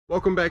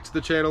Welcome back to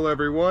the channel,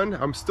 everyone.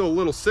 I'm still a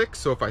little sick,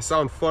 so if I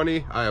sound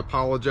funny, I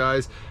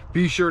apologize.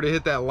 Be sure to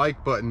hit that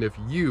like button if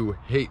you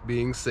hate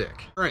being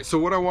sick. All right, so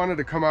what I wanted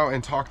to come out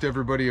and talk to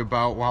everybody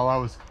about while I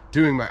was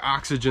doing my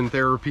oxygen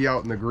therapy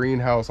out in the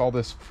greenhouse, all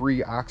this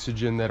free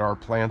oxygen that our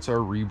plants are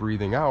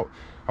rebreathing out,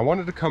 I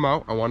wanted to come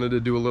out, I wanted to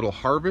do a little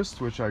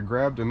harvest, which I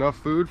grabbed enough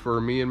food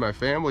for me and my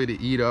family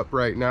to eat up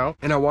right now.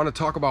 And I want to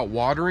talk about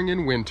watering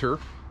in winter.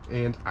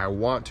 And I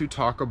want to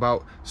talk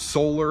about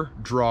solar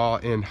draw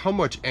and how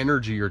much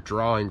energy you're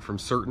drawing from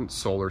certain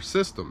solar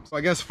systems.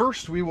 I guess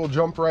first we will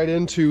jump right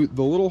into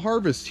the little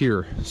harvest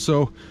here.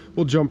 So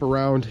we'll jump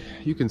around.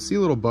 You can see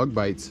little bug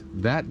bites.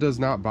 That does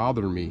not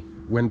bother me.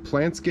 When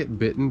plants get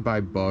bitten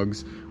by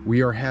bugs,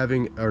 we are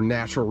having a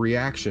natural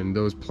reaction.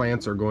 Those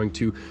plants are going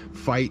to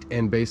fight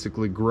and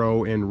basically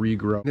grow and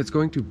regrow. And it's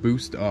going to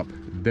boost up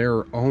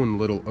their own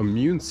little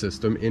immune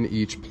system in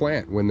each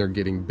plant. When they're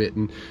getting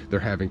bitten,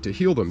 they're having to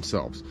heal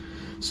themselves.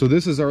 So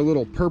this is our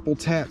little purple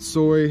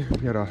tatsoi. We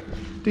got a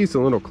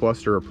decent little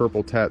cluster of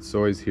purple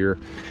tatsois here.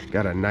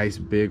 Got a nice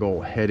big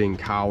old heading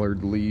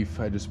collard leaf.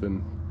 I just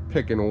been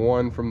picking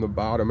one from the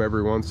bottom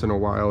every once in a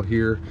while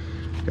here.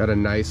 Got a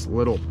nice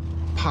little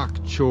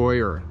pak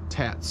choi or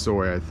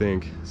tatsoi, I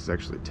think. This is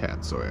actually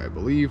tatsoi, I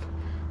believe.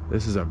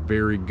 This is a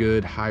very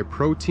good high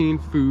protein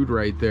food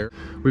right there.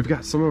 We've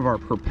got some of our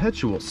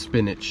perpetual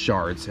spinach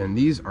shards, and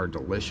these are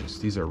delicious.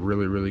 These are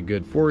really, really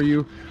good for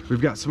you.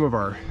 We've got some of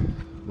our,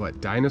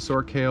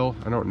 dinosaur kale.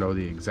 I don't know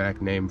the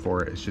exact name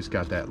for it. It's just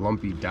got that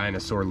lumpy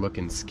dinosaur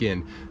looking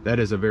skin. That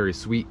is a very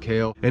sweet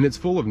kale, and it's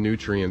full of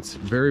nutrients.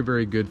 Very,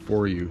 very good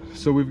for you.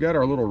 So we've got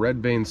our little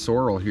red vein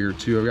sorrel here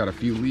too. I've got a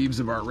few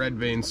leaves of our red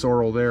vein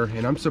sorrel there,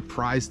 and I'm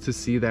surprised to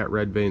see that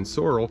red vein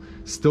sorrel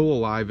still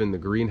alive in the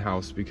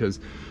greenhouse,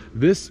 because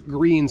this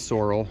green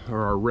sorrel,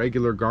 or our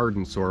regular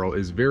garden sorrel,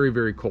 is very,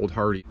 very cold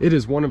hardy. It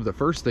is one of the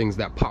first things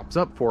that pops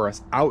up for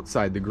us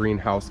outside the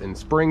greenhouse in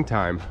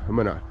springtime. I'm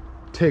gonna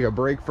take a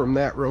break from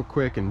that real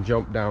quick and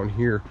jump down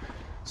here.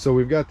 So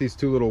we've got these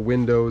two little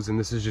windows, and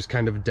this is just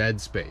kind of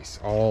dead space.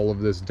 All of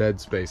this dead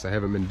space. I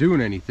haven't been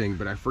doing anything,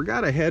 but I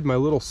forgot I had my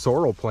little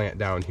sorrel plant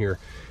down here,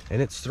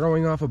 and it's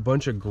throwing off a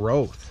bunch of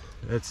growth.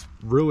 It's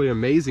really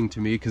amazing to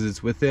me because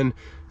it's within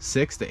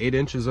 6 to 8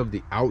 inches of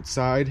the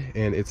outside,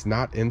 and it's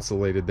not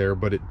insulated there,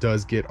 but it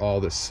does get all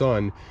the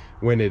sun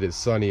when it is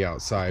sunny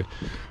outside.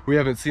 We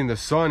haven't seen the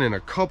sun in a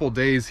couple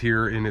days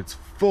here, and it's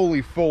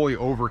fully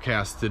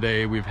overcast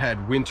today. We've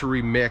had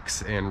wintry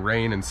mix and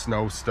rain and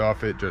snow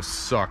stuff. It just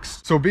sucks.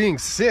 So being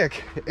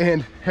sick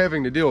and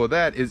having to deal with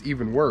that is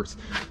even worse.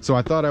 So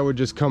I thought I would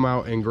just come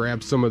out and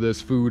grab some of this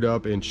food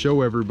up and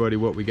show everybody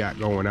what we got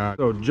going on.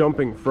 So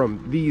jumping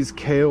from these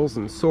kales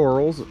and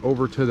sorrels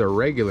over to the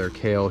regular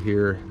kale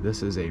here,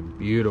 this is a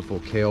beautiful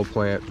kale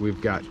plant.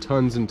 We've got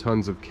tons and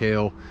tons of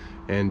kale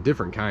and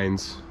different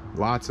kinds.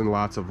 Lots and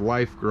lots of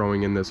life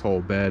growing in this whole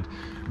bed.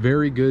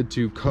 Very good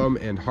to come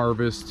and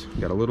harvest.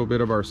 Got a little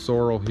bit of our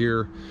sorrel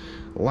here.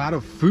 A lot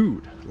of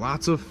food,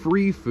 lots of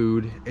free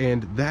food,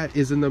 and that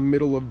is in the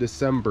middle of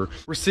December.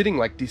 We're sitting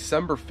like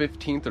December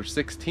 15th or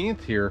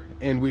 16th here,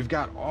 and we've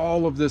got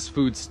all of this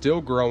food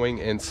still growing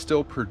and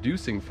still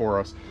producing for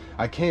us.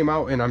 I came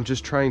out and I'm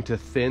just trying to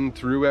thin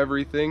through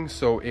everything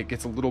so it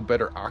gets a little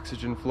better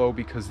oxygen flow,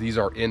 because these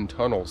are in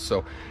tunnels.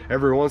 So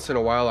every once in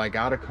a while I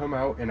gotta come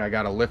out and I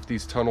gotta lift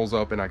these tunnels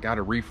up and I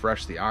gotta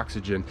refresh the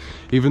oxygen.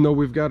 Even though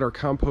we've got our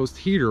compost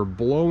heater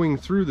blowing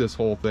through this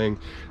whole thing,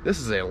 this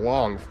is a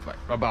long,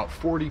 about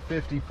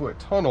 40-50 foot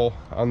tunnel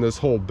on this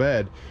whole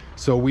bed.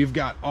 So we've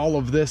got all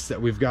of this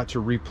that we've got to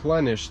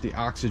replenish the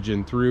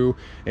oxygen through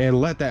and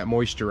let that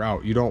moisture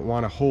out. You don't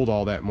want to hold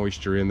all that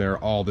moisture in there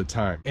all the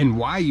time. And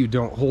why you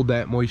don't hold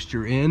that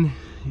moisture in,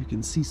 you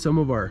can see some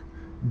of our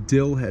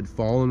dill had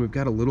fallen. We've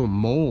got a little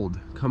mold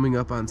coming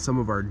up on some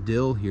of our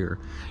dill here.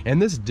 And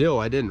this dill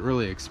I didn't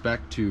really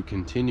expect to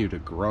continue to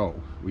grow.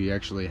 We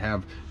actually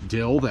have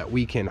dill that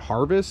we can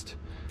harvest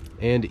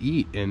and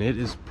eat, and it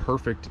is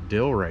perfect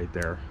dill right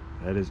there.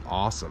 That is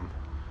awesome.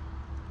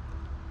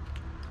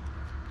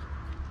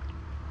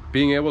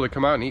 Being able to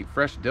come out and eat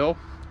fresh dill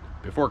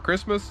before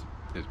Christmas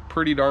is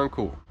pretty darn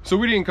cool. So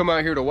we didn't come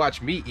out here to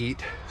watch me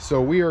eat, so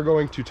we are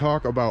going to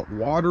talk about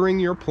watering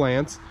your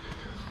plants.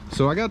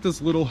 So I got this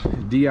little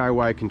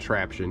DIY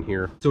contraption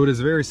here. So it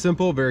is very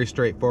simple, very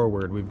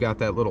straightforward. We've got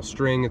that little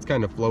string. It's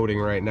kind of floating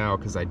right now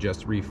because I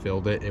just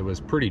refilled it. It was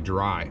pretty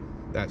dry.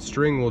 That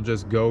string will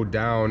just go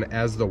down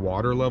as the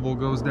water level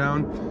goes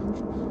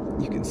down.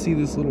 You can see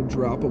this little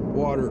drop of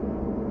water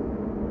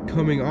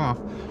coming off.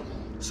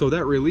 So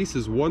that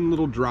releases one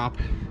little drop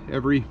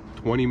every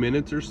 20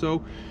 minutes or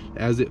so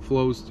as it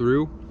flows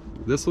through.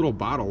 This little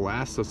bottle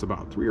lasts us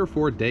about 3 or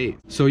 4 days.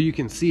 So you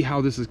can see how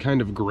this is kind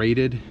of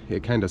graded.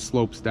 It kind of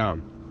slopes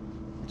down.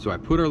 So I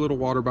put our little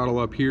water bottle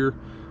up here,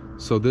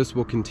 so this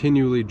will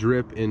continually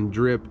drip and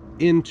drip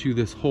into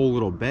this whole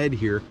little bed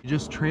here.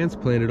 Just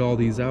transplanted all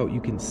these out.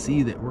 You can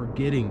see that we're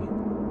getting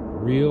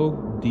real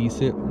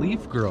decent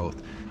leaf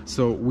growth.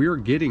 So we're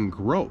getting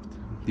growth.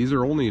 These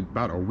are only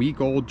about a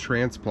week old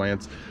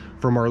transplants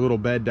from our little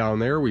bed down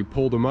there. We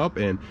pulled them up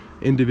and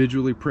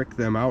individually pricked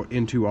them out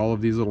into all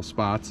of these little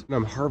spots. And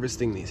I'm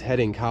harvesting these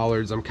heading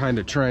collards. I'm kind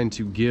of trying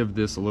to give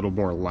this a little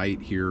more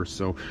light here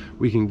so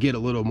we can get a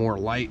little more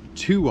light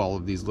to all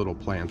of these little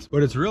plants.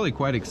 But it's really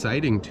quite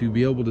exciting to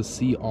be able to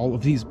see all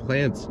of these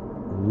plants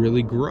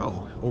really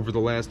grow over the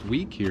last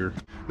week here.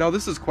 Now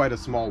this is quite a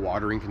small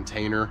watering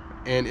container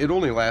and it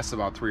only lasts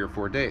about 3 or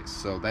 4 days,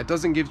 so that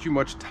doesn't give you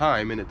much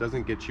time and it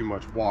doesn't get you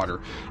much water.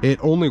 It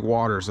only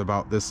waters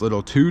about this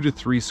little 2 to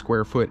 3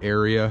 square foot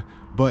area,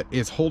 but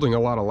it's holding a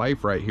lot of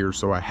life right here,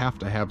 so I have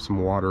to have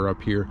some water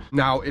up here.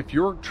 Now if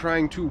you're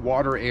trying to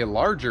water a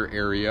larger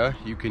area,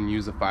 you can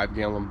use a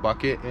 5-gallon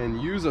bucket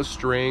and use a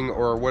string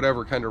or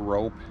whatever kind of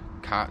rope,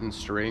 cotton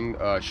string,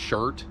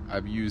 shirt.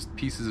 I've used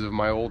pieces of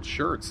my old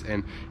shirts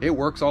and it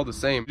works all the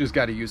same. You just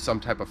got to use some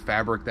type of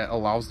fabric that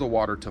allows the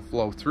water to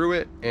flow through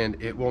it and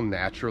it will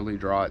naturally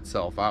draw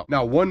itself out.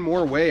 Now one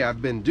more way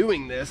I've been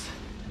doing this,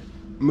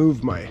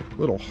 move my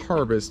little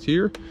harvest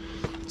here.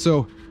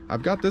 So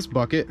I've got this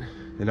bucket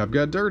and I've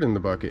got dirt in the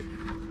bucket.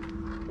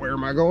 Where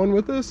am I going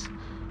with this?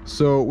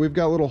 So we've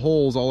got little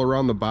holes all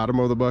around the bottom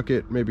of the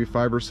bucket, maybe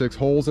 5 or 6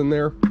 holes in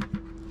there.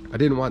 I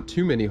didn't want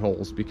too many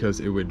holes because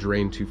it would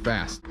drain too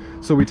fast.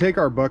 So we take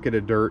our bucket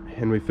of dirt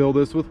and we fill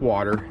this with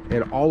water,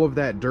 and all of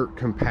that dirt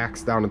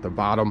compacts down at the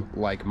bottom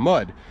like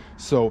mud.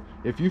 So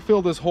if you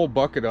fill this whole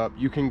bucket up,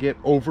 you can get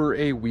over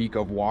a week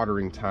of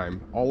watering time.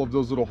 All of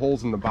those little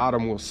holes in the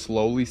bottom will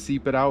slowly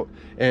seep it out,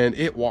 and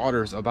it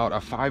waters about a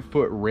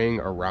 5-foot ring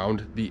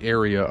around the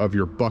area of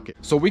your bucket.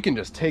 So we can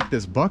just take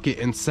this bucket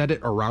and set it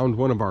around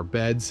one of our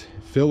beds,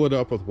 fill it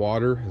up with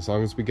water. As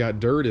long as we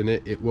got dirt in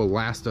it, it will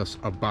last us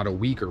about a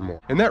week or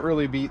more. And that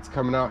really beats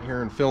coming out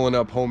here and filling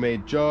up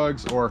homemade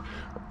jugs or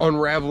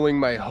unraveling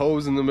my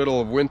hose in the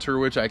middle of winter,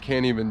 which I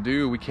can't even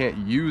do. We can't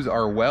use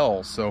our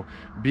wells, so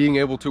being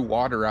able to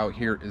water out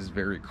here is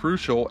very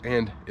crucial,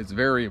 and it's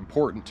very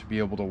important to be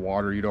able to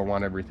water. You don't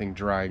want everything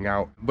drying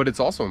out, but it's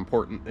also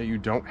important that you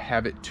don't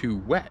have it too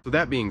wet. So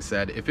that being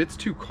said, if it's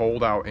too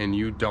cold out and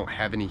you don't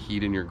have any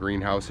heat in your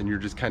greenhouse and you're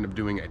just kind of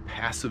doing a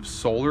passive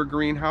solar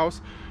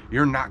greenhouse,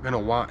 you're not going to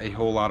want a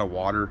whole lot of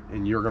water,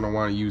 and you're going to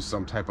want to use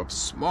some type of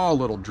small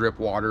little drip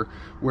water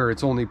where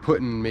it's only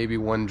putting maybe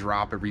 1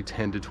 drop every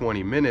 10 to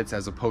 20 minutes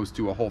as opposed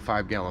to a whole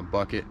 5-gallon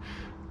bucket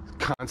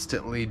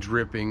constantly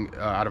dripping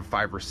out of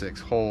 5 or 6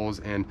 holes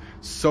and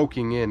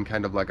soaking in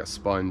kind of like a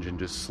sponge and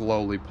just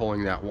slowly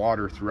pulling that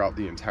water throughout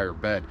the entire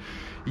bed.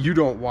 You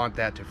don't want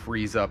that to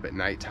freeze up at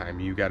nighttime.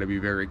 You got to be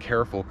very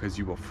careful because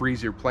you will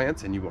freeze your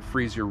plants and you will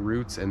freeze your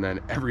roots, and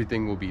then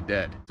everything will be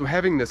dead. So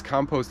having this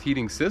compost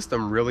heating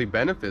system really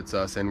benefits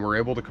us, and we're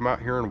able to come out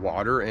here and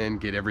water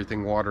and get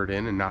everything watered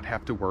in and not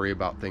have to worry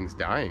about things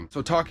dying.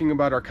 So talking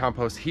about our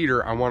compost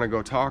heater, I want to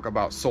go talk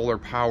about solar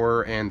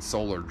power and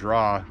solar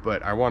draw,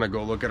 but I want to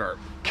go look at our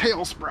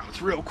kale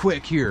sprouts real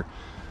quick here.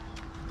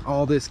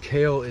 All this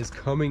kale is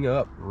coming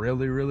up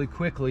really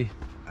quickly.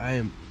 I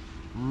am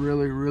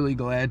really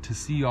glad to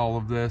see all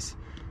of this.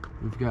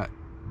 We've got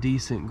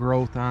decent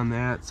growth on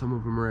that. Some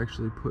of them are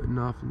actually putting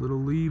off little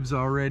leaves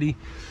already.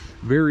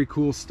 Very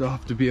cool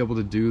stuff to be able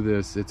to do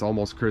this. It's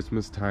almost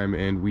Christmas time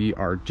and we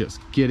are just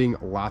getting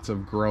lots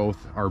of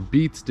growth. Our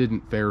beets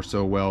didn't fare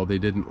so well. They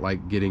didn't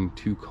like getting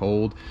too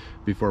cold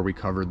before we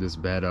covered this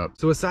bed up.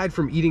 So aside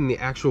from eating the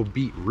actual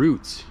beet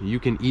roots, you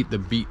can eat the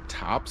beet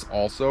tops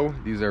also.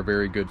 These are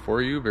very good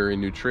for you, very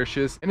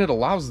nutritious, and it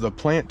allows the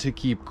plant to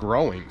keep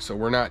growing. So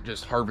we're not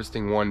just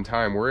harvesting one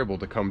time. We're able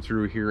to come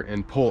through here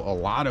and pull a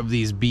lot of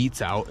these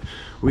beets out.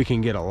 We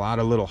can get a lot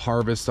of little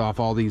harvests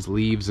off all these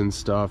leaves and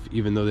stuff.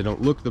 Even though they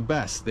don't look the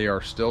best, they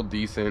are still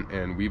decent,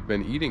 and we've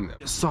been eating them.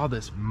 Just saw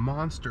this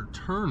monster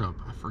turnip.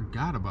 I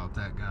forgot about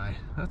that guy.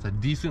 That's a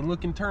decent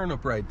looking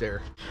turnip right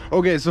there.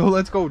 Okay, so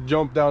let's go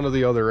jump down to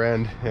the other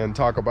end and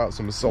talk about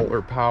some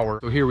solar power.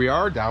 So here we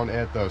are down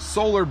at the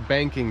solar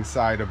banking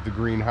side of the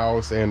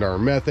greenhouse and our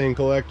methane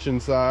collection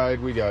side.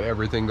 We got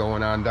everything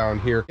going on down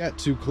here. Got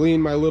to clean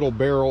my little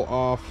barrel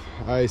off.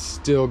 I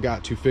still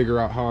got to figure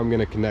out how I'm going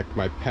to connect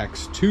my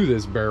PEX to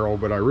this barrel,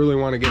 but I really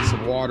want to get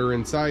some water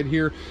inside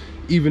here.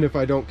 Even if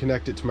I don't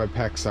connect it to my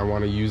PEX, I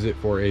want to use it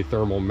for a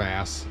thermal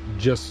mass,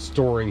 just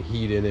storing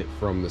heat in it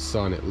from the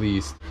sun at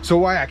least. So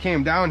why I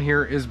came down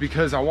here is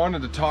because I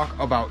wanted to talk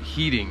about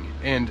heating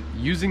and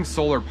using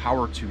solar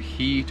power to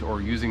heat, or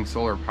using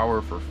solar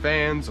power for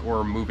fans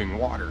or moving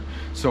water.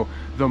 So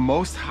the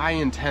most high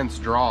intense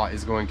draw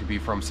is going to be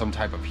from some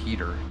type of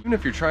heater. Even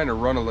if you're trying to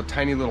run a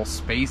tiny little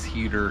space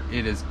heater,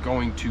 it is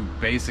going to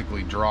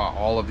basically draw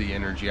all of the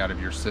energy out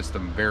of your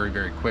system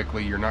very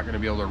quickly. You're not going to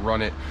be able to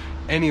run it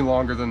any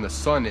longer than the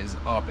sun is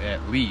up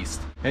at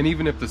least. And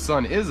even if the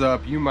sun is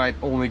up, you might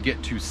only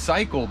get to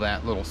cycle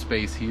that little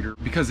space heater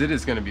because it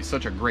is going to be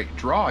such a great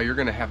draw. You're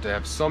going to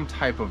have some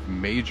type of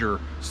major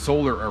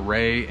solar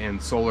array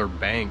and solar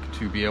bank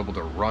to be able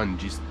to run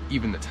just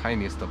even the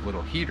tiniest of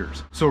little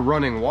heaters. So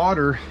running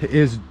water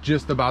is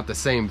just about the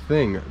same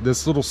thing.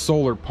 This little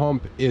solar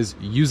pump is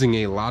using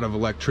a lot of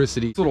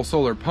electricity. This little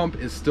solar pump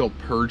is still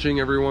purging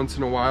every once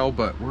in a while,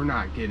 but we're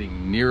not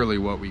getting nearly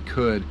what we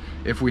could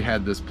if we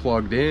had this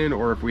plugged in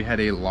or if we had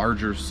a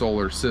larger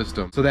solar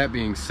system. So that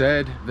being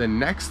said, the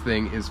next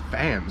thing is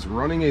fans.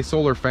 Running a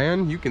solar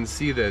fan, you can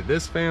see that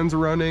this fan's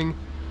running,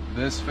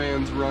 this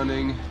fan's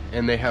running,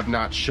 and they have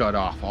not shut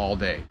off all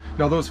day.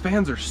 Now those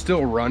fans are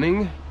still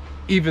running.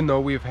 Even though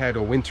we've had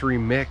a wintry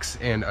mix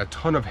and a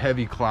ton of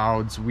heavy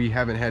clouds, we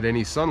haven't had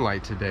any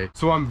sunlight today.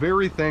 So I'm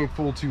very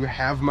thankful to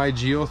have my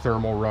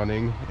geothermal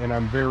running, and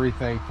I'm very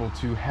thankful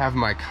to have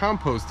my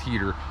compost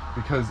heater,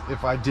 because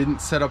if I didn't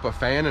set up a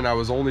fan and I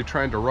was only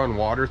trying to run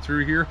water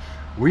through here,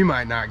 we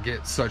might not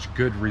get such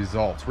good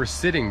results. We're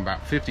sitting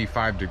about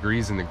 55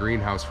 degrees in the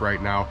greenhouse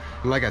right now.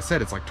 And like I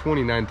said, it's like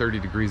 29, 30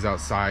 degrees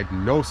outside,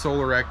 no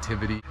solar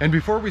activity. And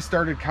before we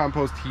started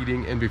compost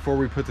heating and before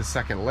we put the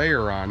second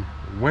layer on,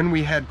 when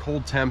we had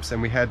cold temps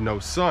and we had no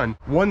sun,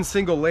 one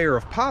single layer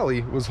of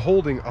poly was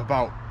holding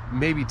about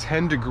maybe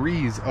 10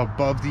 degrees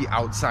above the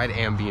outside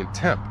ambient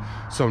temp.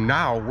 So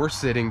now we're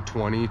sitting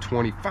 20,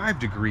 25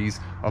 degrees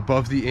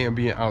above the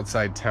ambient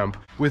outside temp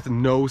with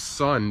no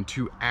sun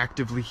to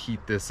actively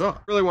heat this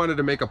up. Really wanted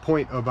to make a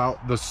point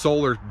about the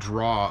solar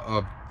draw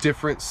of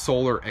different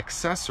solar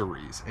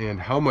accessories and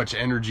how much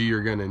energy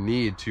you're going to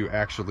need to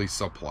actually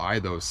supply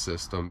those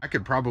systems. I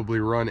could probably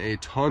run a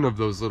ton of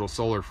those little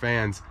solar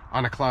fans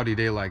on a cloudy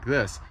day like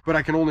this, but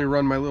I can only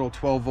run my little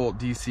 12-volt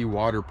DC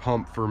water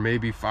pump for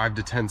maybe 5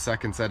 to 10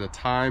 seconds at a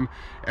time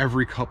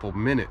every couple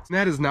minutes. And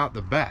that is not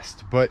the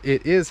best, but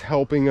it is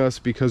helping us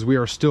because we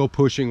are still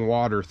pushing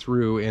water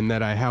through, and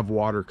that I have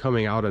water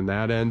coming out on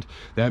that end.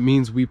 That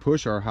means we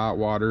push our hot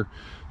water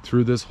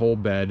through this whole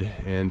bed,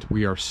 and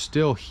we are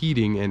still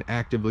heating and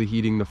actively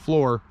heating the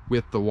floor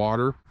with the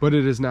water, but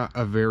it is not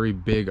a very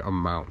big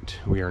amount.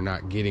 We are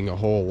not getting a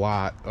whole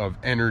lot of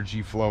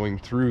energy flowing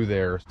through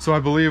there. So I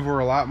believe we're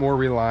a lot more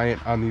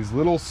reliant on these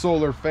little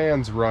solar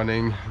fans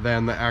running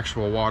than the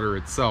actual water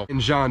itself.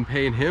 And John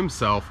Payne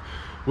himself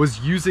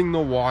was using the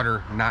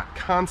water not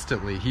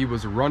constantly. He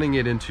was running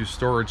it into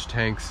storage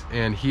tanks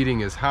and heating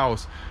his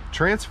house,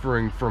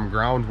 transferring from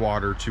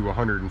groundwater to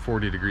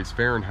 140 degrees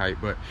Fahrenheit,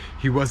 but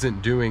he wasn't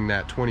doing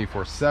that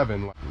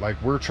 24/7. Like,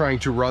 we're trying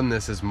to run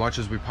this as much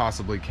as we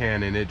possibly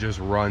can, and it just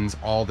runs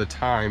all the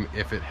time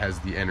if it has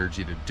the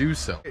energy to do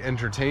so.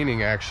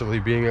 Entertaining, actually,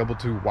 being able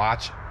to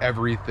watch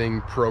everything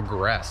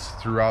progress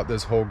throughout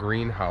this whole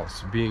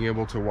greenhouse, being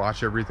able to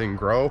watch everything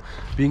grow,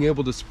 being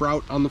able to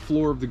sprout on the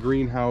floor of the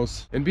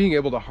greenhouse, and being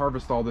able to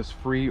harvest all this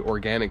free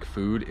organic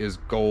food is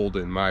gold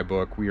in my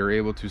book. We are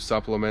able to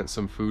supplement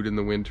some food in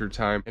the winter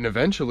time, and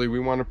eventually we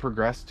want to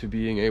progress to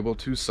being able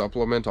to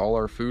supplement all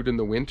our food in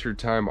the winter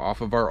time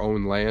off of our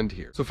own land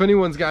here. So if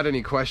anyone's got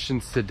any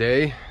questions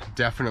today,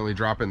 definitely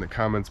drop in the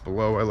comments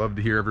below. I love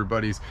to hear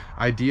everybody's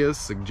ideas,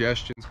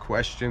 suggestions,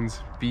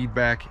 questions,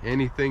 feedback,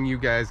 anything you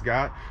guys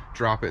got.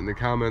 Drop it in the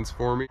comments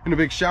for me. And a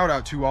big shout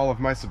out to all of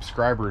my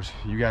subscribers.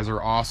 You guys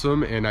are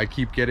awesome, and I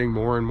keep getting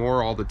more and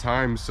more all the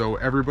time. So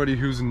everybody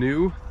who's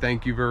new,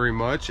 thank you very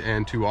much.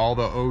 And to all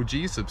the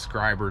OG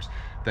subscribers,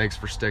 thanks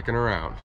for sticking around.